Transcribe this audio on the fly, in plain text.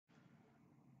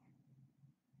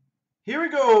Here we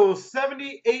go.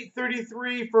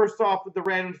 78-33. First off with the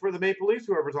randoms for the Maple Leafs.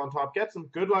 Whoever's on top gets them.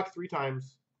 Good luck 3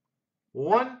 times.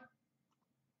 1,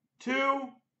 2.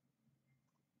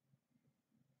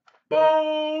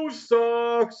 Bo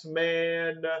Sox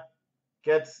man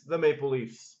gets the Maple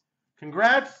Leafs.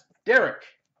 Congrats, Derek.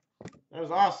 That was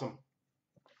awesome.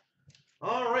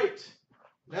 All right.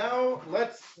 Now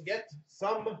let's get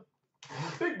some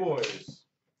big boys.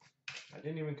 I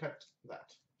didn't even cut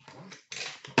that.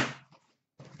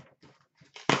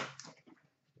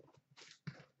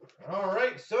 All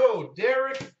right, so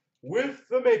Derek with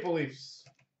the Maple Leafs.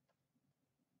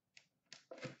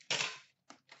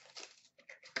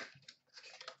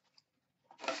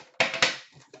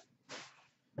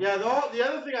 Yeah, the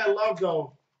other thing I love,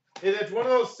 though, is it's one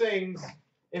of those things,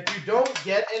 if you don't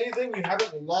get anything, you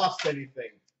haven't lost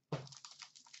anything.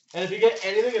 And if you get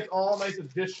anything, it's all nice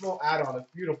additional add-on. It's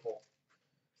beautiful.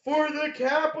 For the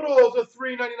Capitals, a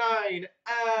 $3.99,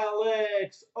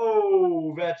 Alex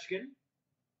Ovechkin.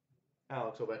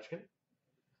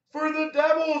 For the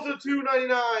Devils, a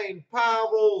 $2.99,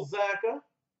 Pavel Zacha.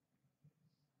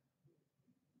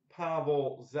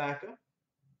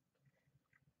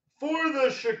 For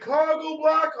the Chicago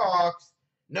Blackhawks,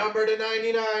 number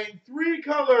 /99,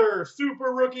 3-color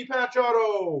Super Rookie Patch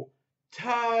Auto,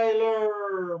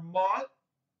 Tyler Mott.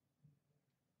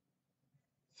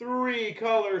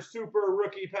 3-color Super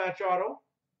Rookie Patch Auto,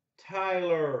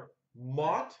 Tyler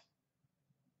Mott.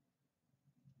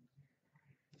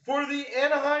 For the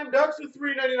Anaheim Ducks, a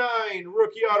 $3.99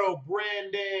 Rookie Auto,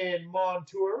 Brandon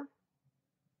Montour.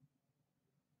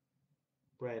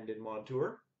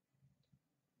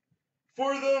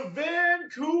 For the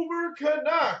Vancouver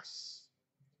Canucks,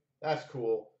 that's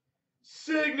cool.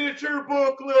 Signature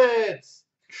booklets,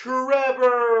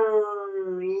 Trevor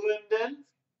Linden.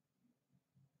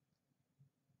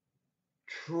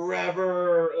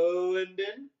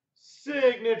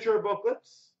 Signature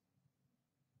booklets.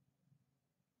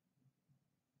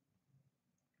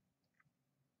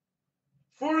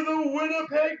 For the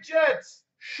Winnipeg Jets,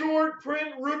 short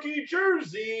print rookie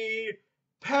jersey,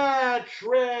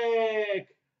 Patrick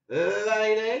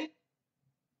Laine.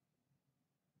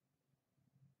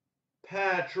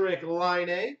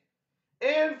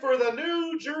 And for the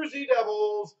New Jersey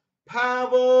Devils,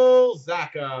 Pavel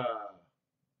Zacha.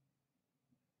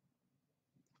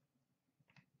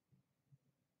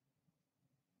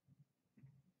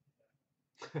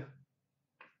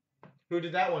 Who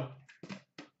did that one?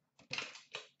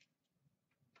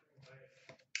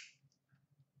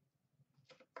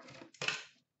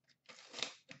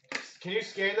 Can you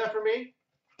scan that for me?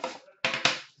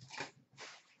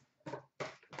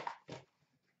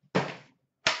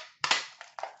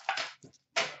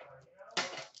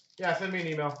 Yeah, send me an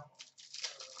email.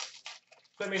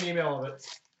 Send me an email of it.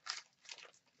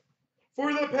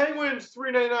 For the Penguins,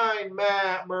 $3.99,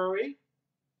 Matt Murray,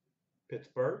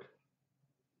 Pittsburgh.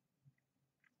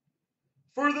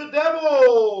 For the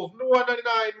Devils,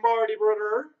 $1.99, Marty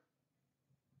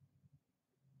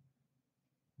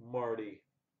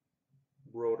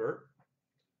Brodeur.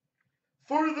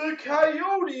 For the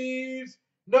Coyotes,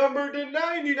 number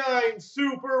 /99,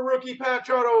 Super Rookie Patch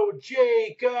Auto,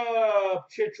 Jacob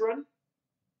Chychrun.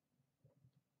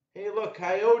 Hey, look,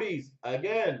 Coyotes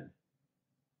again.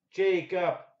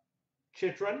 Jacob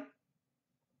Chychrun.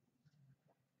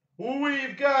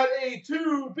 We've got a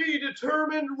to be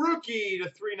determined rookie to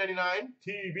 $3.99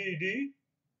 TBD.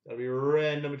 That'll be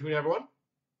random between everyone.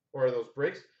 Or those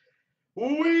breaks.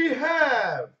 We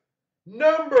have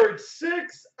numbered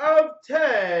 6 of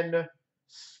 10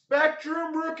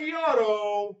 Spectrum Rookie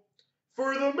Auto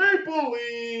for the Maple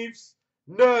Leafs,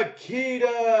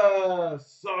 Nikita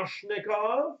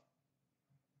Soshnikov.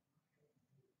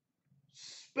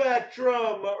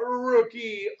 Spectrum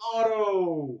Rookie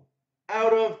Auto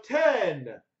out of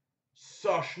 10,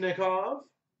 Soshnikov.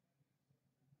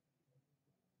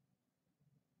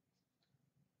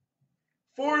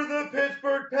 For the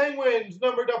Pittsburgh Penguins,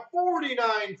 number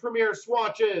 /49 Premier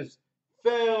Swatches,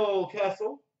 Phil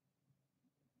Kessel.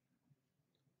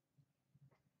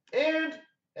 And,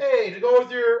 hey, to go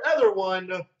with your other one,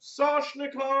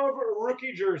 Soshnikov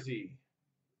rookie jersey.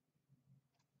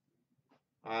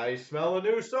 I smell a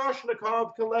new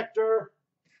Soshnikov collector.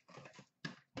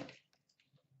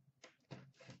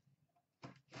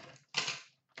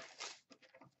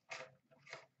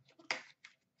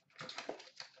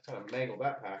 Kind of mangled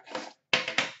that pack.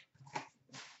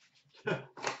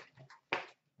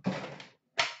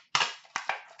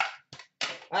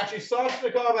 Actually,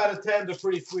 Soshnikov out of 10 is a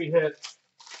pretty sweet hit.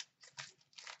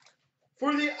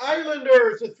 For the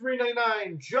Islanders, a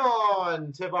 $3.99,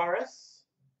 John Tavares.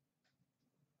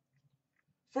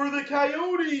 For the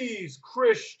Coyotes,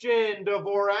 Christian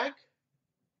Dvorak.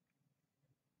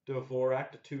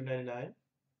 Dvorak to 299.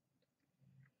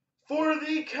 For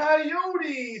the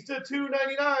Coyotes to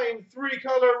 299,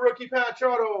 three-color rookie patch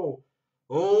auto,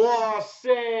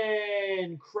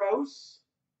 Lawson Crouse.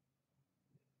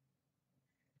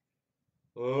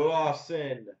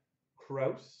 Lawson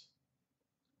Crouse.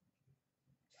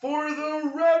 For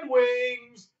the Red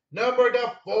Wings, number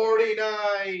to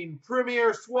 49,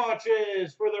 premier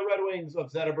swatches for the Red Wings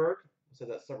of Zetterberg. I said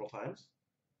that several times.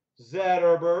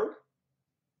 Zetterberg.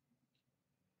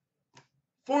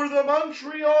 For the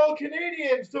Montreal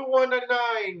Canadiens to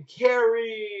 199,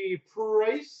 Carey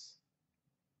Price.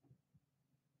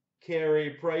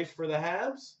 Carey Price for the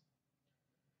Habs.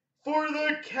 For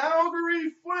the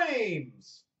Calgary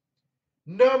Flames,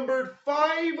 numbered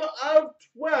 5 of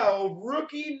 12,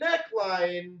 rookie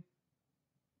neckline,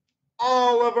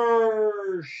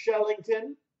 Oliver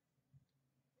Shellington.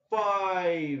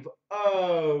 5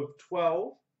 of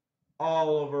 12,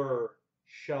 Oliver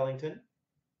Shellington.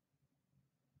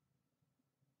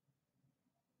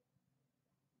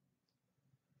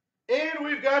 And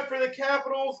we've got for the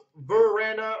Capitals,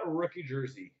 Verena rookie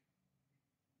jersey.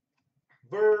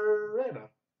 Verena.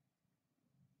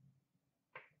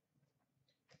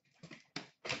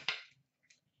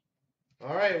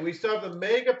 All right, we still have the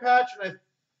Mega Patch and I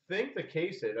think the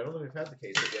case hit. I don't think we've had the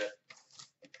case hit yet.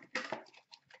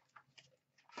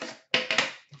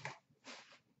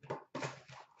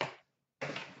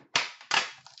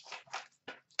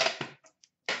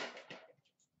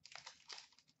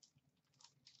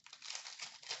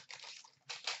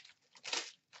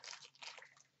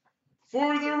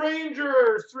 For the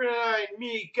Rangers, 399,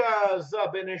 Mika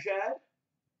Zibanejad.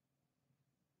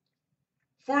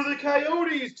 For the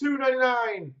Coyotes,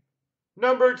 299,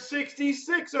 numbered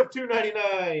 66 of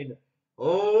 299,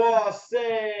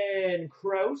 Lawson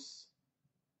Crouse.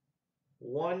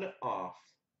 1 off.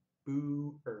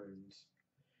 Boo earns.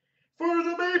 For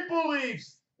the Maple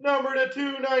Leafs, numbered to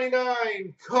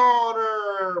 299,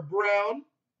 Connor Brown.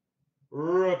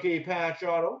 Rookie patch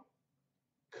auto,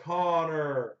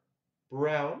 Connor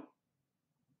Brown.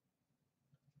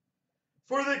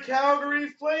 For the Calgary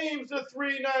Flames, to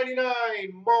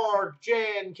 399, Mark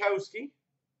Jankowski.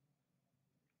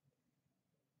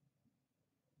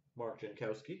 Mark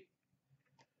Jankowski.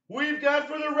 We've got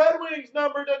for the Red Wings,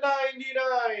 number to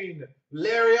 99,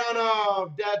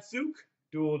 Larionov Datsuk,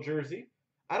 dual jersey.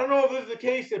 I don't know if this is the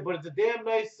case yet, but it's a damn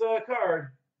nice card.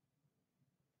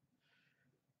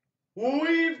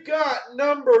 We've got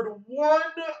numbered 1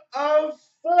 of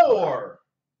 4,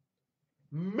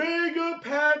 Mega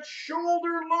Patch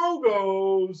shoulder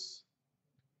logos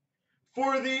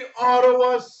for the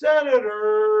Ottawa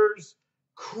Senators,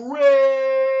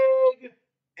 Craig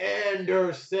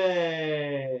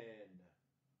Anderson.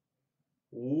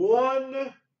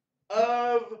 1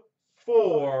 of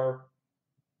 4,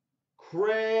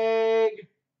 Craig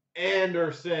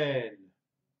Anderson.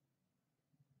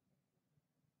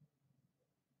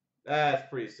 That's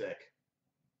pretty sick.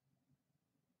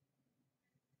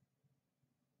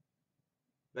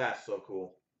 That's so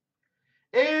cool.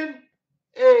 And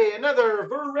another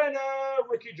Verena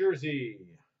rookie jersey.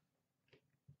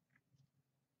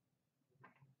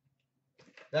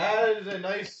 That is a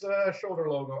nice shoulder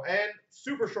logo and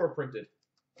super short printed.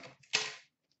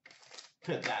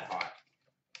 That hot.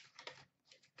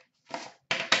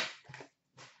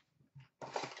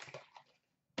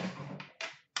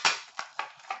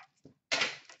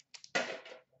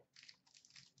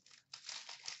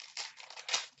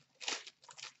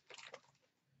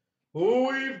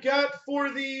 We've got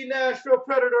for the Nashville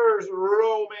Predators,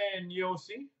 Roman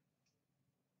Josi.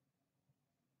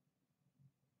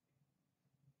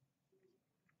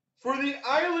 For the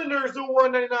Islanders, the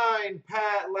 199,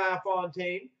 Pat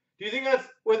LaFontaine. Do you think that's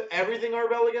with everything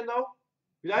Arbel again, though?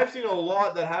 Because I've seen a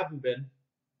lot that haven't been.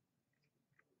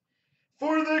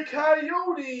 For the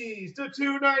Coyotes, the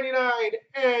 299,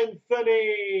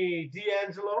 Anthony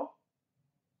D'Angelo.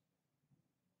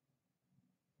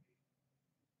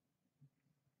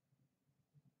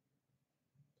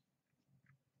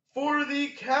 For the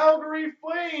Calgary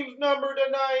Flames, number to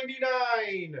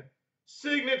 99,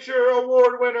 signature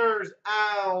award winners,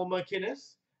 Al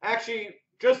MacInnis. Actually,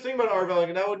 just think about Arbel,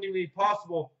 and that wouldn't even be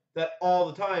possible that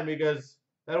all the time because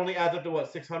that only adds up to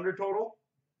what, 600 total?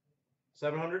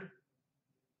 700?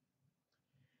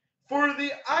 For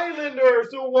the Islanders,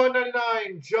 the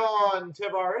 199, John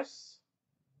Tavares.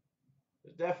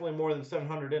 There's definitely more than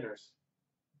 700 inners.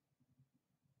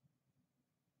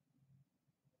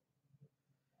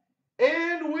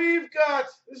 And we've got,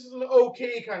 this is an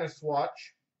okay kind of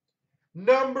swatch,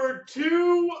 Number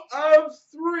 2 of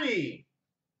 3.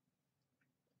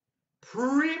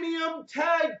 Premium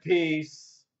tag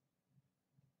piece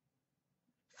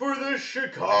for the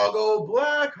Chicago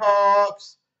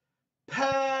Blackhawks,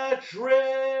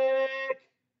 Patrick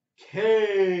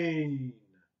Kane.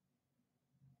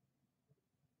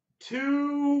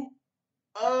 2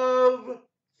 of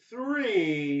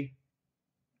 3.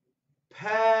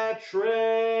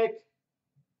 Patrick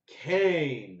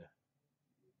Kane.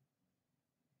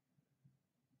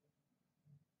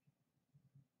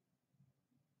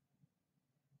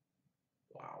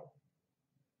 Wow.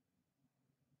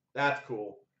 That's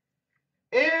cool.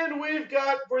 And we've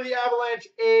got for the Avalanche,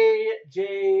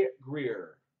 A.J.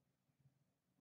 Greer.